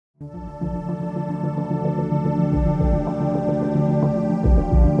Hey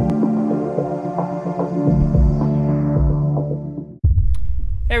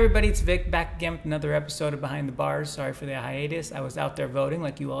everybody, it's Vic back again with another episode of Behind the Bars. Sorry for the hiatus. I was out there voting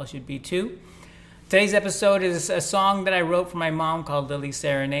like you all should be too. Today's episode is a song that I wrote for my mom called Lilly'S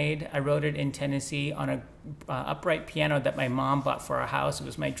Serenade. I wrote it in Tennessee on a upright piano that my mom bought for our house. It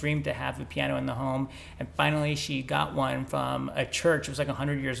was my dream to have a piano in the home, and finally she got one from a church. It was like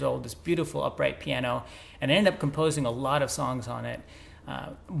 100 years old, this beautiful upright piano, and I ended up composing a lot of songs on it.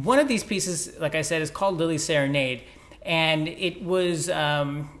 One of these pieces, like I said, is called Lilly'S Serenade. And it was,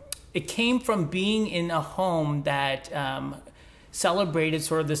 it came from being in a home that celebrated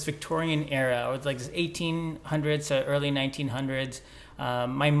sort of this Victorian era, or like this 1800s to early 1900s.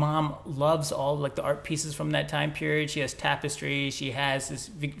 My mom loves all like the art pieces from that time period. She has tapestries. She has this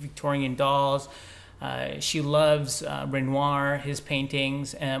Victorian dolls. She loves Renoir, his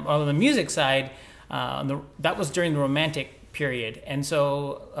paintings. And on the music side, that was during the Romantic period. And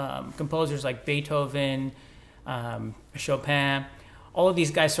so composers like Beethoven, Chopin, all of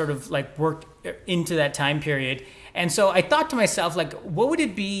these guys sort of like worked into that time period. And so I thought to myself, like, what would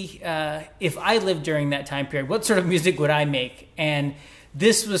it be if I lived during that time period? What sort of music would I make? And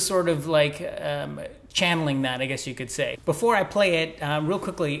this was sort of like channeling that, I guess you could say. Before I play it, real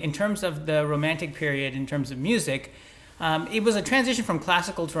quickly, in terms of the Romantic period, in terms of music, it was a transition from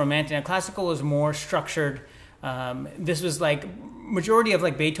classical to Romantic. Now, classical was more structured. This was like majority of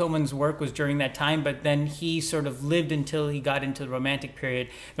like Beethoven's work was during that time, but then he sort of lived until he got into the Romantic period.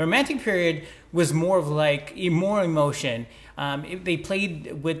 The Romantic period was more of like more emotion. They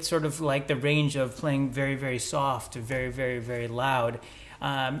played with sort of like the range of playing very, very soft to very, very, very loud.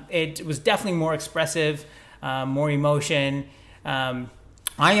 It was definitely more expressive, more emotion. I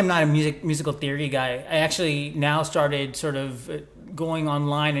am not a musical theory guy. I actually now started sort of going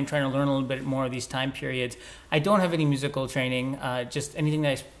online and trying to learn a little bit more of these time periods. I don't have any musical training, just anything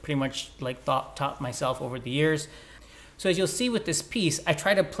that I pretty much like taught myself over the years. So as you'll see with this piece, I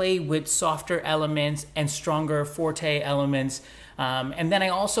try to play with softer elements and stronger forte elements. And then I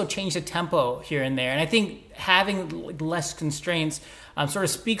also change the tempo here and there. And I think having less constraints sort of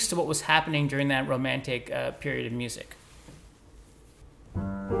speaks to what was happening during that Romantic period of music.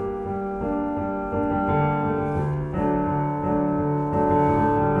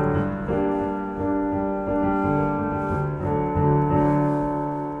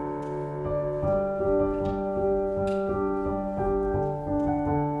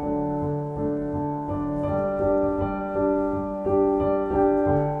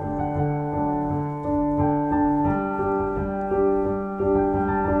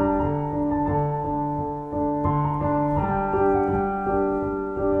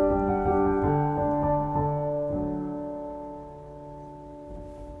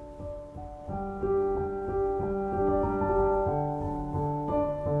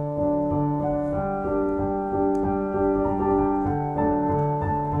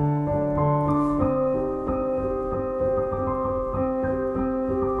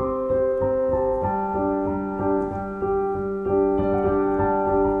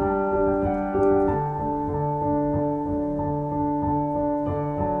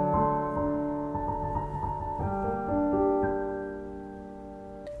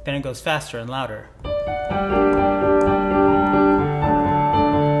 Then it goes faster and louder.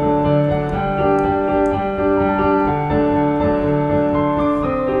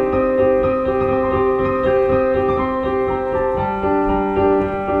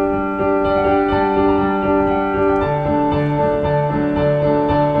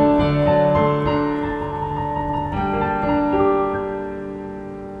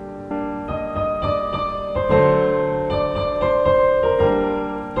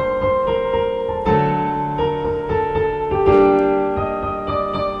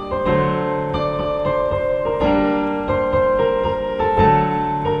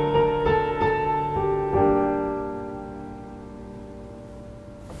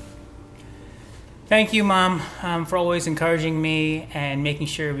 Thank you, Mom, for always encouraging me and making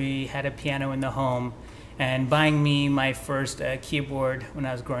sure we had a piano in the home and buying me my first keyboard when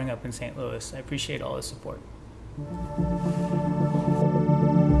I was growing up in St. Louis. I appreciate all the support.